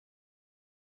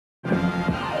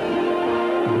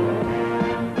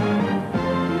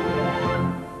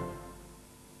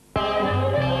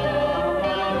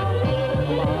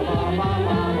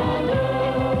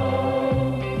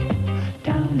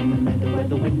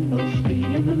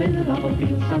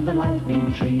and the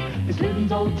lightning tree. This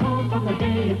limbs all torn from the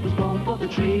day it was born, for the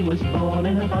tree was born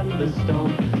in a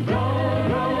thunderstorm. Grow,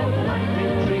 grow, the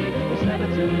lightning tree, it's never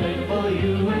too late for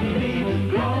you and me.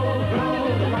 Grow,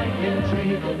 grow, the lightning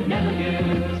tree, never give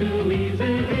in too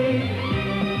easily.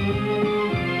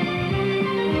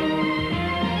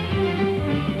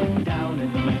 Down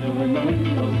in the meadow when the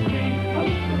wind blows free,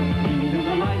 in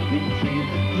the lightning tree.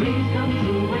 Dreams come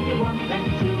true when you want them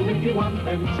to. If you want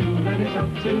them to, then it's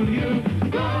up to you.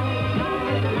 Grow,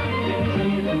 grow, the lightning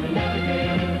tree, never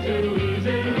give in too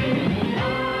easily.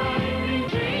 Lightning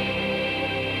tree.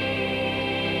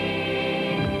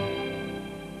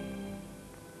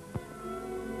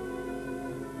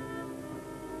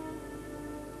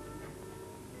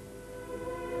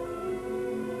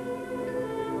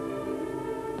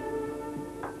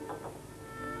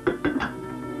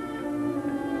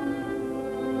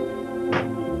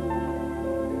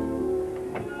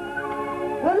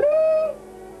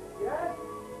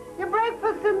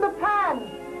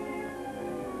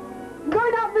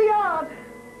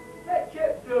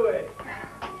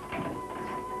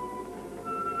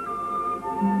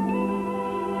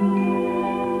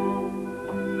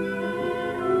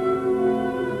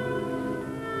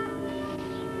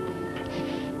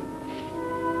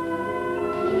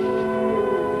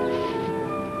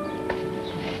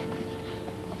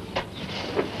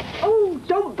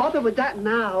 With that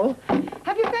now.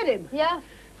 Have you fed him? Yeah.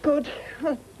 Good.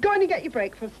 Well, go in and get your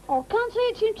breakfast. Oh, can't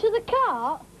I take him to the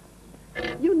cart?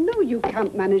 You know you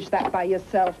can't manage that by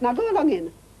yourself. Now go along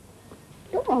in.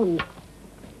 Go on.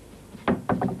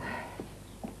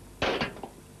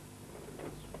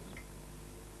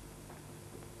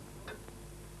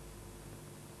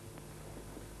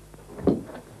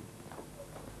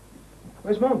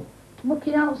 Where's Mum?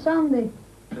 Mucking out Sandy.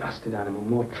 Blasted animal,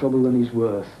 more trouble than he's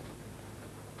worth.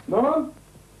 Mum?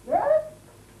 Yes?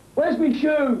 Where's me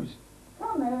shoes?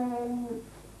 Coming.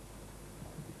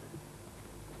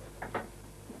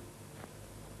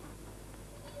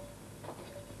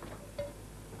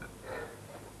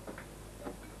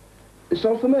 It's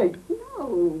all for me?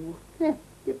 No. Here,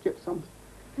 give Jip some.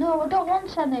 No, I don't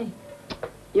want any.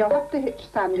 You'll have to hitch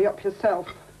Sandy up yourself.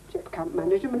 Jip can't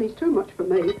manage him and he's too much for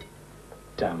me.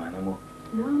 Damn animal.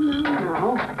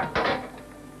 No.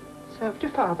 Served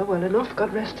your father well enough,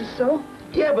 God rest his soul.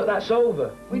 Yeah, but that's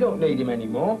over. We don't need him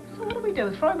anymore. So what do we do?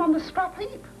 Throw him on the scrap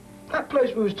heap? That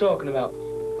place we was talking about,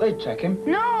 they'd take him.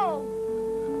 No!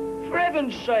 For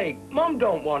heaven's sake, Mum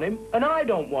don't want him, and I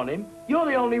don't want him. You're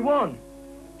the only one.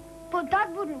 But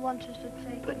Dad wouldn't want us to take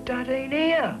him. But Dad ain't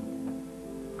here.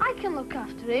 I can look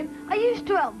after him. I used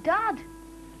to help Dad.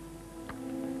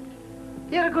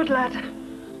 You're a good lad.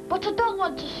 But I don't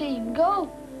want to see him go.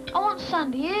 I want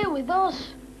Sandy here with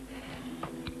us.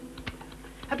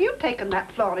 Have you taken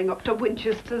that flooring up to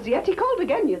Winchester's yet? He called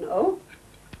again, you know.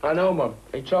 I know, Mum.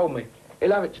 He told me.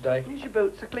 He'll have it today. Here's your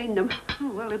boots. I cleaned them.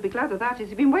 Oh, well, he'll be glad of that.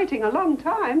 He's been waiting a long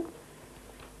time.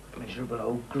 Miserable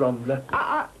old grumbler.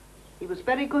 He was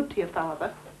very good to your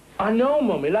father. I know,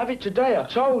 Mum. He'll have it today. I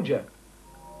told you.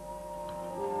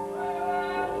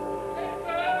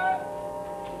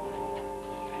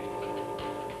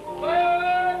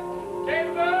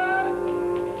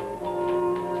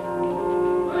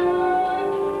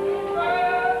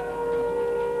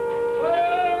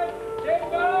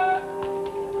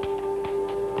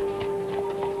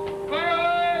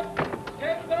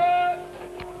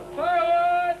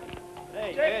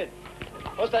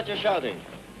 What's that you're shouting?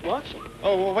 What?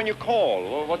 Oh, well, when you call,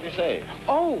 well, what do you say?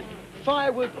 Oh,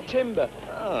 firewood, timber.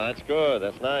 Oh, that's good.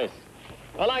 That's nice.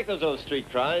 I like those old street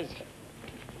cries.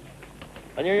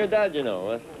 I knew your dad, you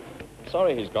know.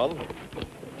 Sorry he's gone.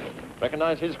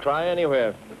 Recognize his cry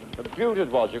anywhere. A beaut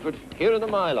it was. You could hear it a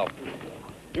mile off.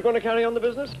 You going to carry on the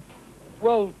business?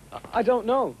 Well, I don't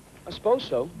know. I suppose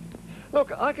so.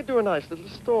 Look, I could do a nice little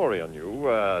story on you,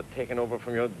 taking over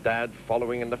from your dad,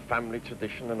 following in the family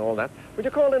tradition and all that. Would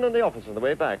you call in on the office on the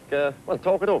way back? Well,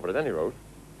 talk it over at any road.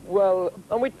 Well...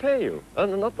 And we'd pay you.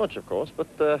 Not much, of course, but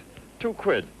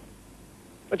 £2.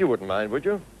 But you wouldn't mind, would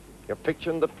you? Your picture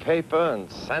in the paper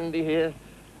and Sandy here.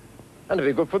 And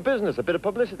it'd be good for business, a bit of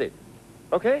publicity.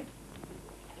 Okay?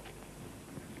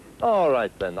 All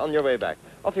right, then. On your way back.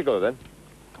 Off you go, then.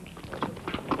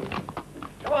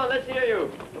 Come on, let's hear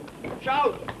you.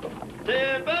 Shout!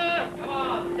 Timber! Come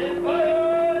on,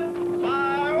 timber!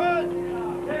 Firewood!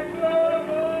 Timber!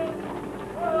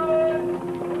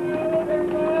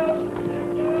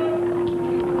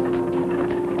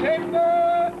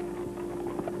 Timber!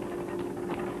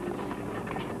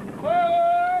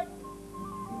 Forward!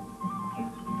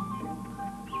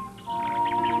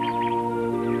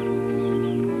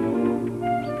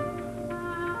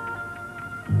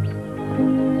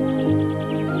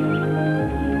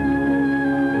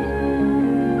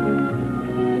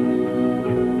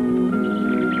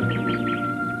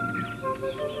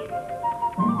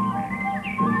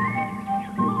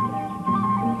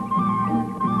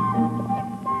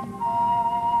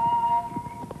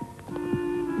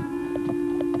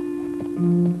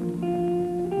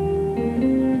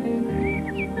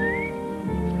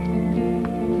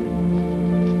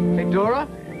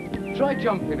 Try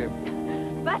jumping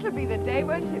him. That'll be the day,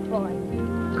 won't it, boy?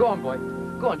 Go on, boy.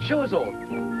 Go on, show us all.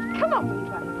 Come on,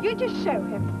 Weaver. You just show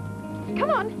him.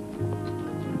 Come on.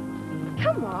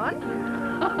 Come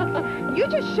on. You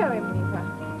just show him, Weaver.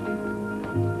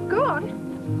 Go on.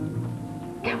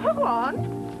 Go on.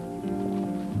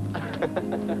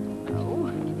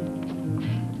 Oh.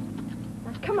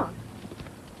 Now, come on.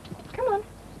 Come on.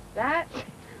 That's...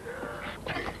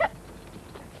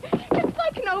 It's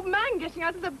like an old man getting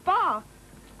out of the bar.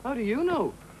 How do you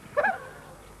know?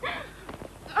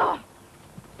 Oh.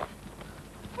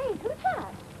 Hey, who's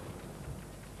that?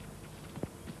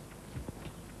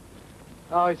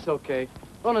 Oh, it's okay.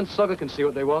 Ron and Slugger can see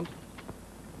what they want.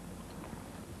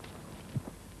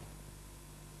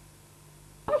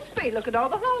 Must look at all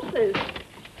the horses.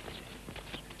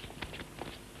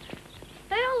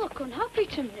 They all look unhappy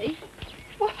to me.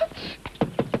 What?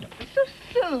 So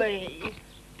silly.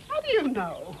 How do you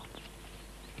know?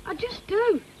 I just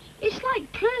do. It's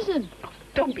like prison.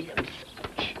 Don't be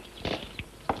absurd.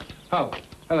 Oh,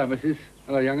 hello, Mrs.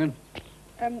 Hello, young'un.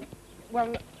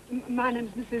 Well, my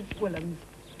name's Mrs. Willems.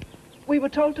 We were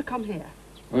told to come here.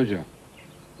 Was you?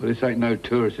 Well, this ain't no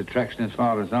tourist attraction as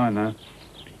far as I know.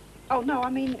 Oh, no, I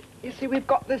mean, you see, we've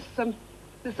got this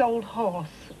old horse,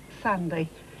 Sandy.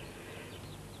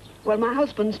 Well, my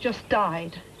husband's just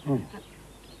died. Oh,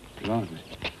 blimey.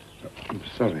 I'm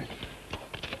sorry.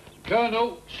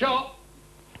 Colonel, shot!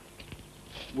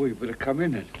 Well, you better come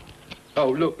in then. Oh,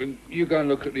 look, and you go and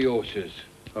look at the horses.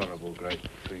 Horrible great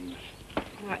things.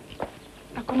 Right.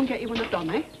 I'll come and get you when I've done,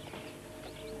 eh?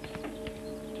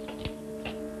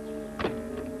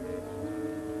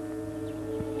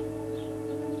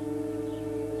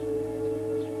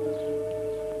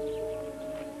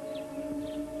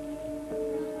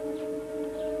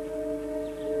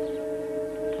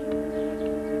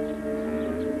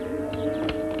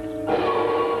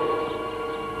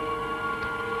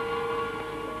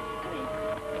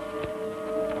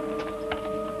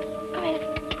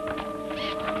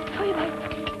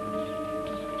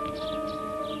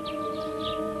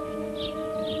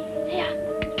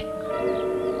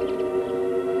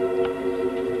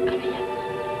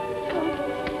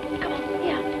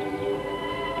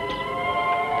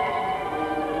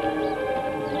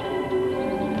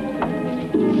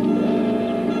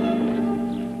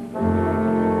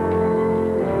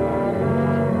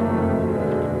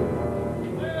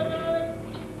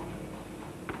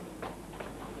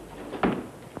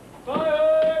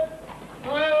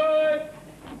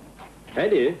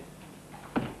 Eddie?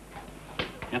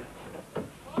 Yeah?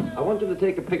 I want you to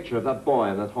take a picture of that boy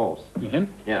and that horse.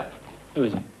 Him? Yeah. Who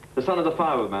is he? The son of the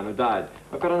firewood man who died.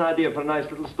 I've got an idea for a nice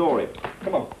little story.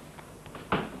 Come on.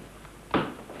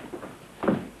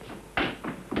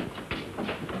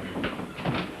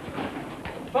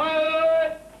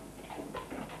 Firewood!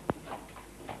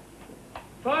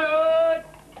 Firewood!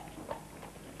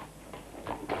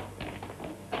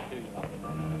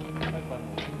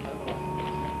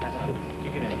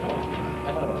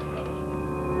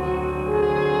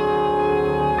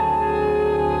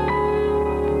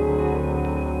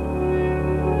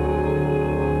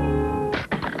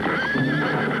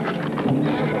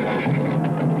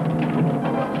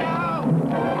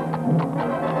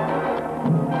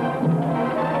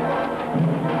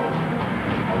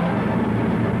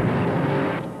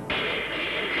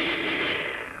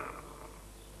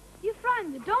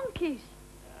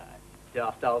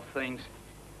 Daft old things.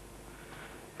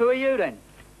 Who are you, then?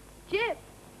 Jip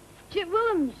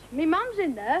Willems. Me mum's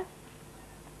in there.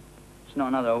 It's not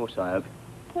another horse, I hope.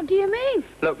 What do you mean?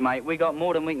 Look, mate, we got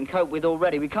more than we can cope with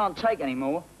already. We can't take any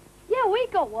more. Yeah, we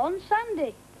got one,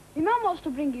 Sandy. Me mum wants to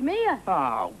bring him here.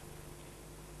 Oh.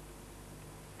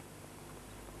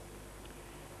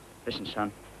 Listen,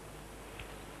 son.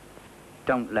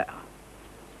 Don't let her.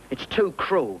 It's too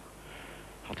cruel.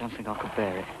 I don't think I could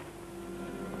bear it.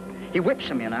 He whips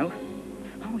them, you know.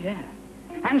 Oh, yeah.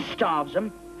 And starves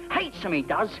them. Hates them, he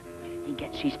does. He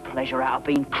gets his pleasure out of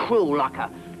being cruel like a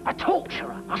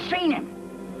torturer. I've seen him.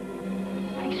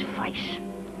 And his face.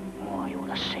 Oh, you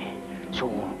ought to see it. It's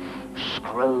all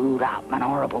screwed up and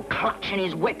horrible, clutching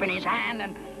his whip in his hand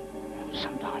and...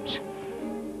 sometimes...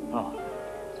 Oh.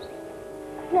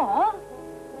 What?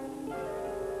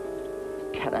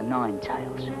 Cat of nine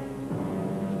tails.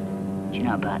 Do you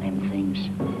know about them things?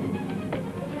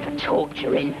 For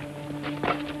torturing.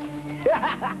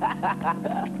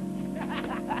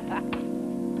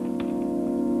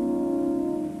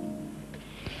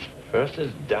 First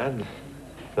his dad,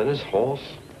 then his horse.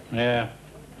 Yeah.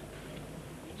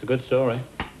 It's a good story.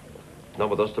 Not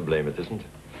with us to blame, it isn't.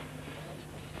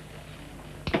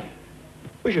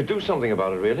 We should do something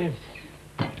about it, really.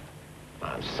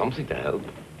 something to help.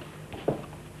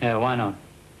 Yeah, why not?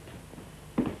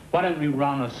 Why don't we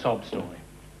run a sob story?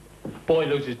 Boy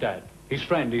loses dad, his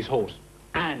friend, his horse,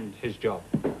 and his job.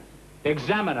 The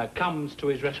Examiner comes to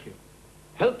his rescue.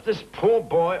 Help this poor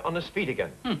boy on his feet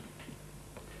again.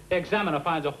 The Examiner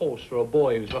finds a horse for a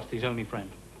boy who's lost his only friend.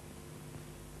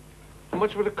 How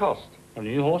much would it cost? A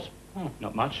new horse? Oh,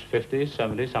 not much. 50,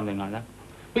 70, something like that.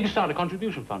 We can start a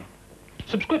contribution fund.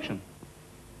 Subscription.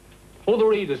 All the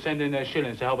readers send in their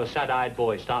shillings to help a sad-eyed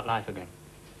boy start life again.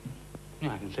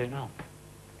 Yeah, I can say it now.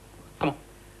 Come on.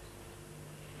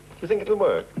 You think it'll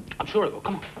work? I'm sure it will.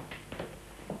 Come on.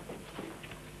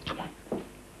 Come on.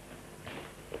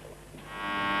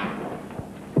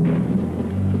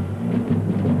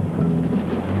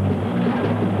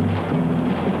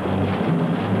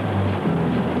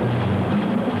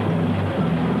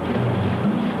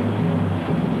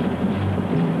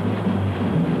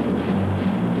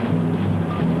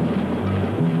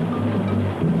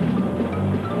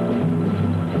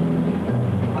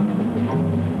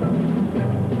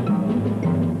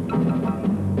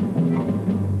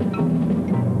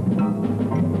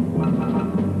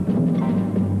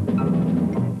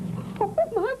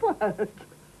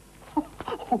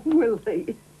 Oh,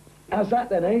 Willie. How's that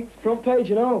then, eh? Front page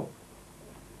and all.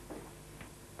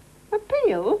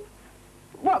 Appeal?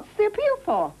 What's the appeal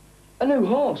for? A new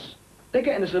horse. They're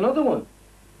getting us another one.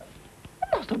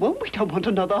 Another one? We don't want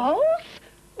another horse.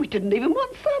 We didn't even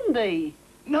want Sandy.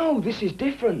 No, this is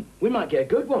different. We might get a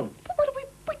good one. But what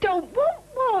we don't want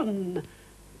one.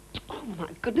 Oh, my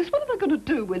goodness, what am I going to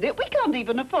do with it? We can't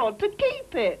even afford to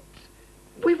keep it.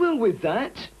 We will with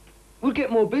that. We'll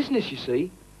get more business, you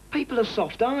see. People are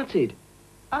soft-hearted.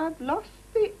 I've lost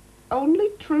the only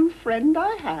true friend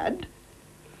I had.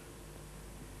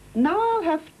 Now I'll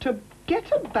have to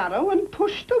get a barrow and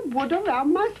push the wood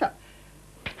around myself.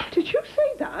 Did you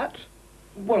say that?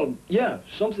 Well, yeah,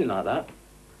 something like that.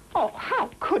 Oh, how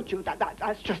could you?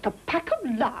 That's just a pack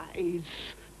of lies.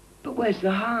 But where's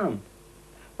the harm?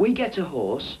 We get a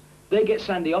horse, they get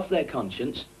Sandy off their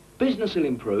conscience, business will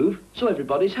improve, so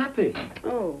everybody's happy.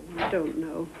 Oh, I don't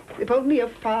know. If only your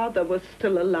father was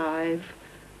still alive.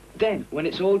 Then, when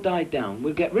it's all died down,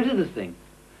 we'll get rid of the thing.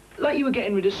 Like you were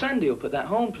getting rid of Sandy up at that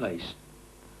home place.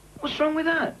 What's wrong with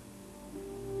that?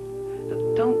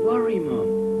 Look, don't worry,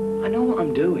 Mum. I know what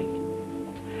I'm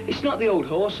doing. It's not the old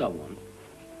horse I want,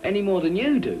 any more than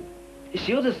you do. It's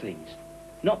the other things.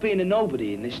 Not being a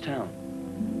nobody in this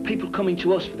town. People coming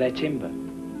to us for their timber.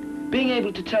 Being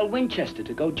able to tell Winchester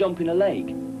to go jump in a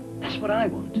lake. That's what I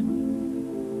want.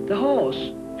 The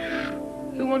horse?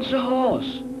 Who wants a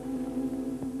horse?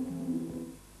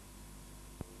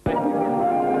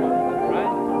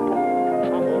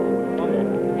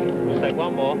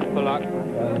 One more, for luck.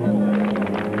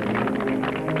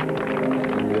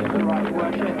 Right,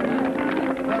 worship.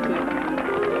 That's it.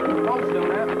 Hold still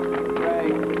now.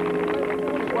 Great.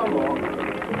 Just one more.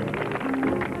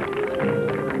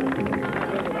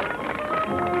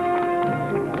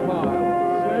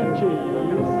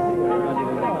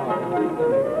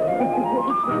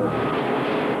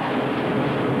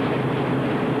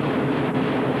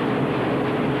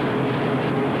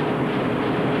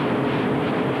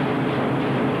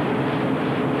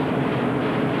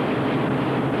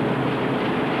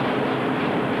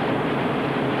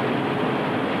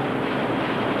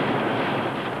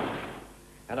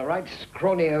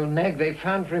 Scrawny old nag they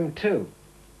found for him, too.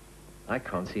 I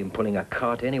can't see him pulling a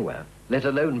cart anywhere, let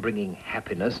alone bringing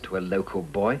happiness to a local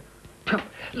boy.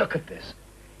 Look at this.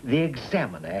 The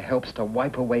Examiner helps to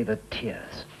wipe away the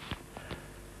tears.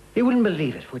 You wouldn't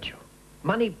believe it, would you?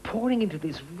 Money pouring into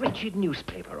this wretched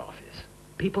newspaper office.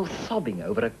 People sobbing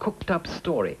over a cooked-up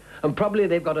story. And probably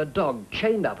they've got a dog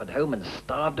chained up at home and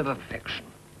starved of affection.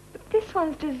 But this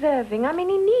one's deserving. I mean,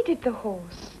 he needed the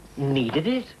horse. Needed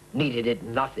it? Needed it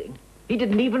nothing. He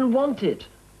didn't even want it.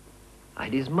 I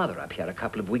had his mother up here a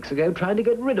couple of weeks ago trying to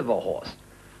get rid of a horse.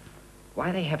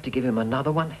 Why they have to give him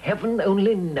another one, heaven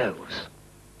only knows.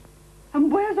 And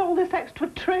where's all this extra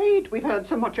trade we've heard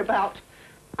so much about?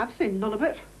 I've seen none of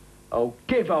it. Oh,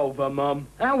 give over, Mum.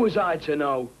 How was I to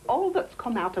know? All that's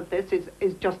come out of this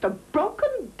is just a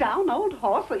broken-down old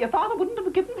horse that your father wouldn't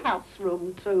have given house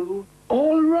room to.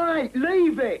 All right,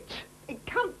 leave it. It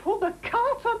can't pull the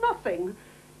cart or nothing.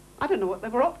 I don't know what they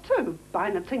were up to,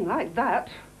 buying a thing like that.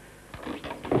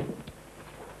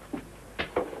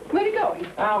 Where are you going?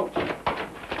 Out.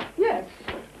 Yes.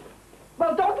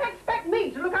 Well, don't expect me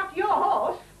to look after your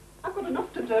horse. I've got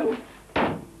enough to do.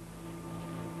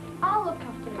 I'll look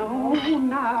after it. Oh,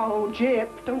 now,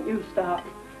 Jip, don't you start.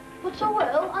 But I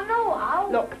will. I know how.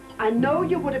 Look, I know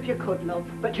you would if you could, love,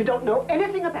 but you don't know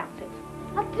anything about it.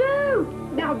 I do.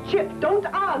 Now, Chip, don't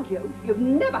argue. You've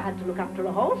never had to look after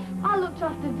a horse. I looked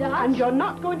after Dad. And you're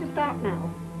not going to start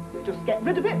now. You just get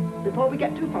rid of it before we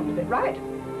get too fond of it, right?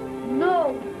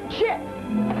 No. Chip!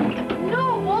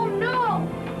 No, Mum, no!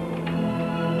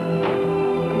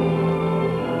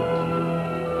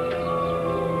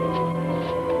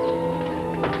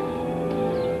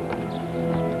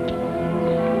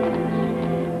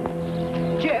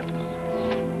 Chip!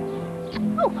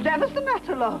 Oh, whatever's the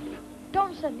matter, love?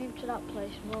 Don't send him to that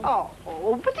place, Mum.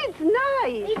 Oh, but it's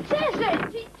nice. It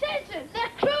isn't! It isn't!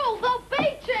 They're cruel! They'll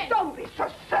beat him! Don't be so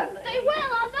silly. They will!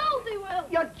 I know they will!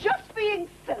 You're just being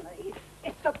silly.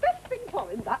 It's the best thing for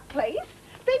him, that place.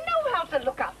 They know how to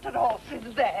look after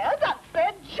horses there. That's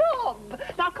their job.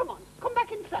 Now, come on. Come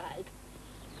back inside.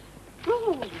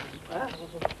 Oh, well.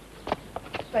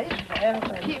 Stay there,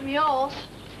 then. Keep me horse.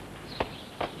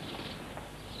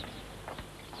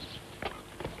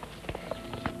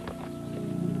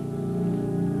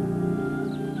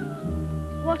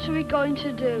 What are we going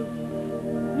to do?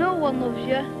 No one loves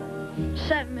you,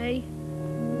 except me.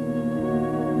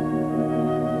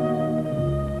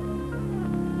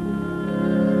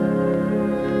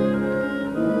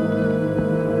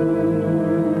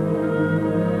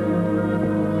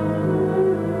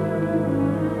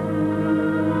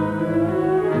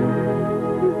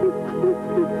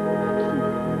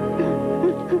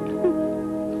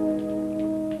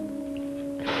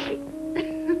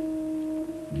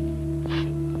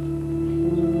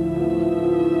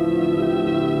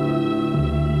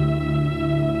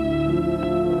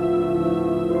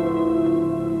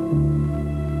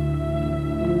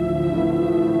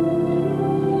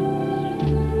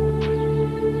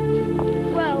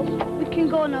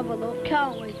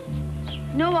 Can't we?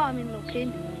 No harm in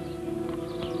looking.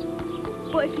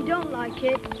 But if you don't like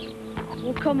it,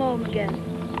 we'll come home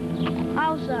again.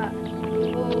 How's that?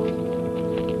 Oh.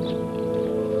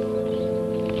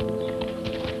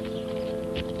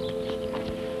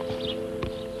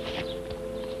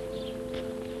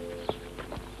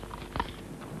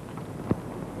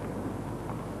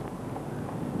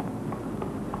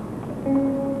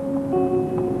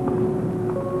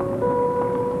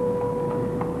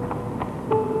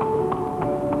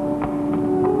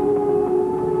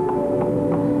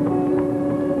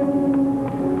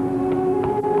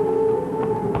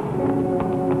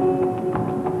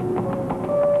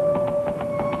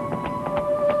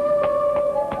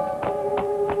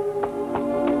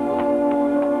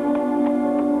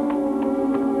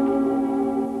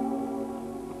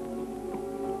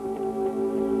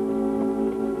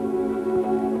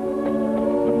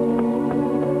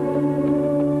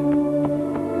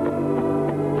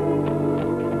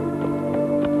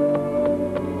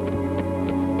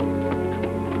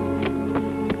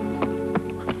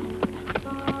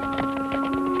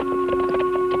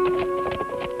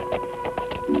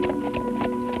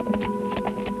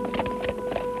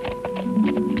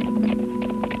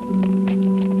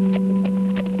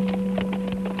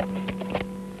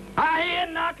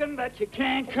 But you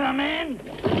can't come in.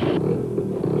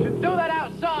 Should do that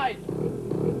outside.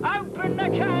 Open the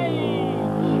cage.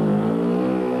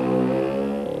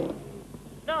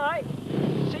 Night.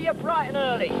 See you bright and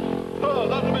early. Oh,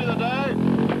 that'll be the day.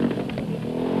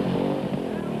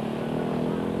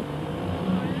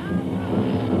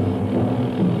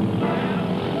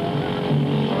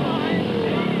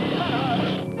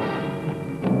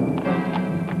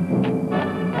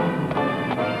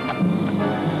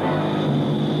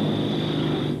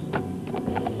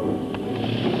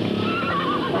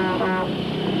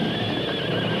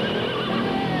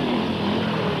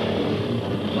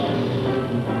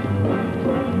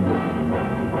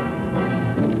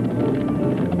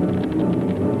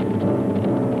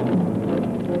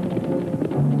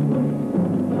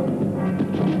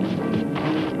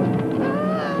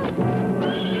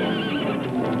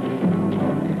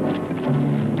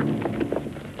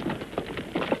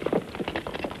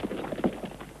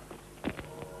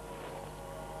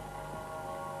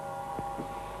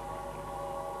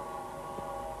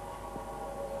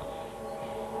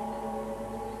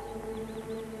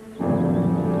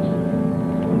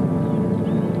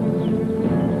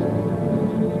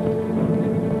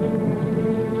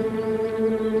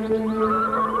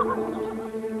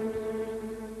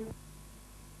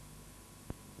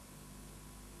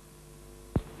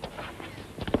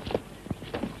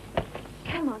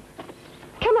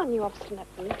 You obstinate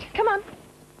brute. Come on.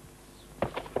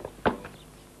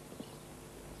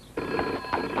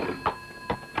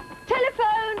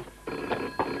 Telephone!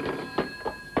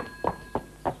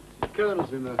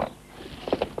 Colonel's in there.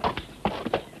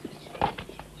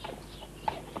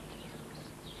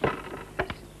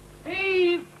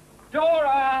 Eve! Dora!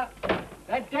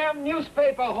 damn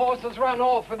newspaper horse has run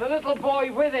off and the little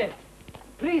boy with it.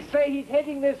 Police say he's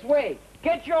heading this way.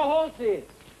 Get your horses.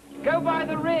 Go by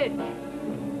the ridge.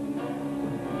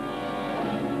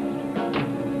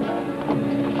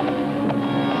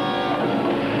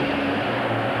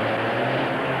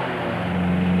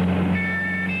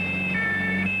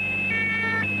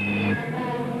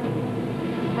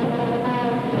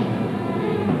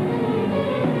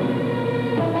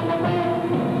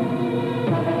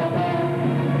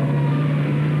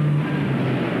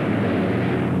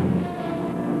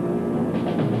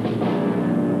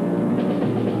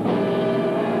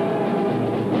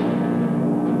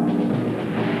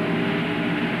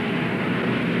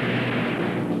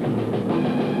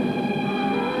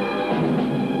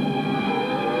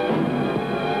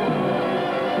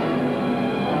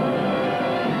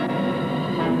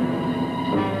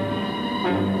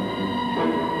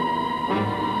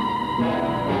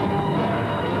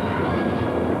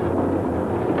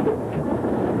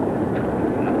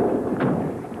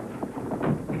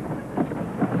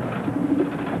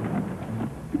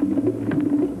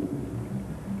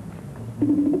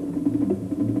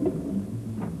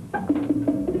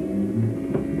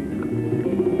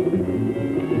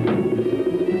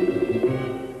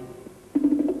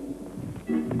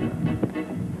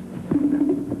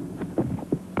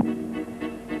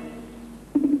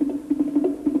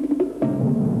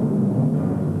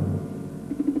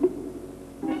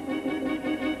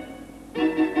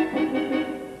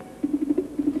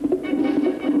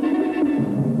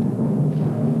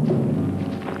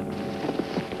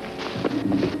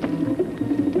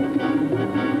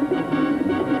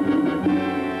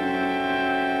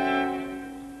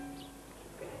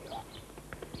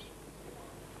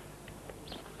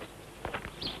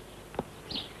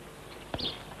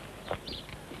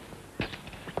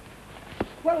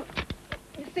 Well,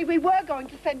 you see, we were going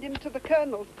to send him to the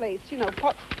Colonel's place, you know,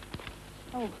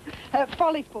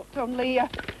 Follyfoot, only,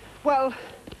 well,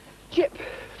 Jip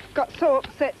got so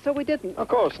upset, so we didn't. Of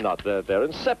course not. They're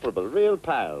inseparable, real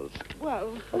pals.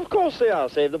 Well... Of course they are.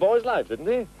 Saved the boy's life, didn't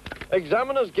he?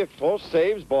 Examiner's gift horse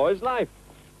saves boy's life.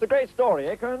 It's a great story,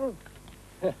 eh, Colonel?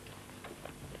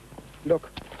 Look,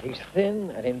 he's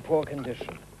thin and in poor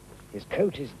condition. His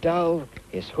coat is dull,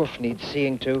 his hoof needs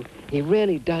seeing to. He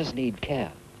really does need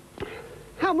care.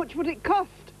 How much would it cost?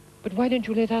 But why don't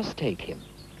you let us take him?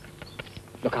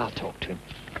 Look, I'll talk to him.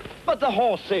 But the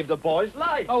horse saved the boy's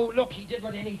life. Oh, look, he did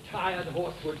what any tired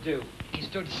horse would do. He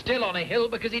stood still on a hill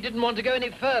because he didn't want to go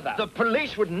any further. The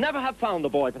police would never have found the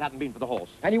boy if it hadn't been for the horse.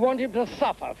 And you want him to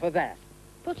suffer for that?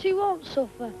 But he won't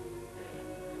suffer.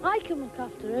 I can look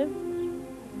after him.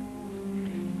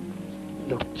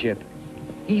 Look, Jip,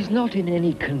 he's not in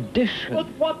any condition. But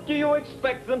what do you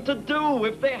expect them to do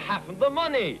if they haven't the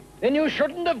money? Then you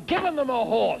shouldn't have given them a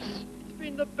horse. It's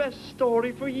been the best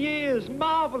story for years.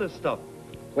 Marvelous stuff.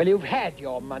 Well, you've had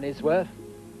your money's worth.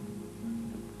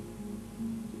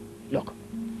 Look,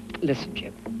 listen,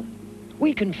 Jip.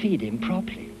 We can feed him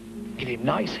properly. Give him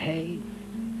nice hay,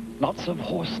 lots of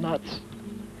horse nuts,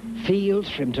 fields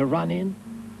for him to run in.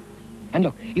 And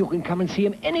look, you can come and see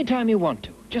him any time you want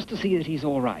to, just to see that he's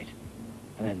all right.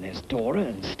 And then there's Dora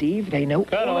and Steve. They know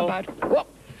all about... What?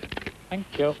 Thank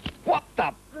you. What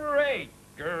the... Great,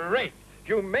 great.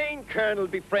 Humane Colonel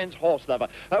befriends horse lover.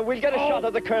 We'll get a shot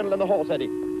at the Colonel and the horse, Eddie.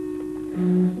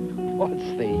 What's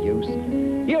the use?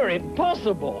 You're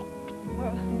impossible.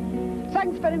 Well,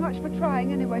 thanks very much for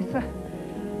trying anyway, sir.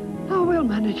 Oh, we'll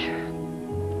manage.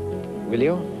 Will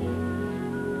you?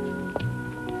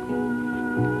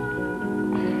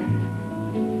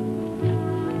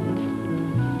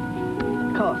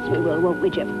 Of course we will, won't we,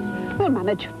 Jim? We'll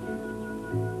manage.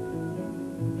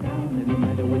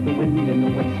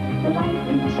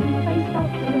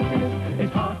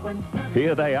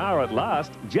 Here they are at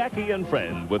last, Jackie and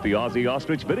Friend, with the Aussie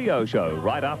Ostrich video show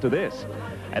right after this.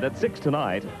 And at 6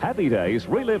 tonight, Happy Days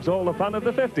relives all the fun of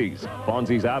the 50s.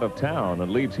 Fonzie's out of town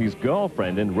and leaves his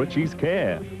girlfriend in Richie's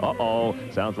care. Uh-oh,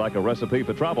 sounds like a recipe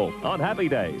for trouble. On Happy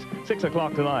Days, 6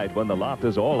 o'clock tonight, when the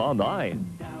laughter's all on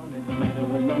 9.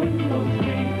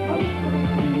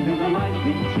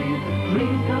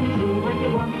 Dreams come true when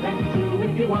you want them to.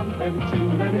 If you want them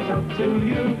to, then it's up to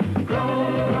you.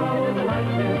 Grow in the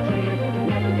light, they'll say.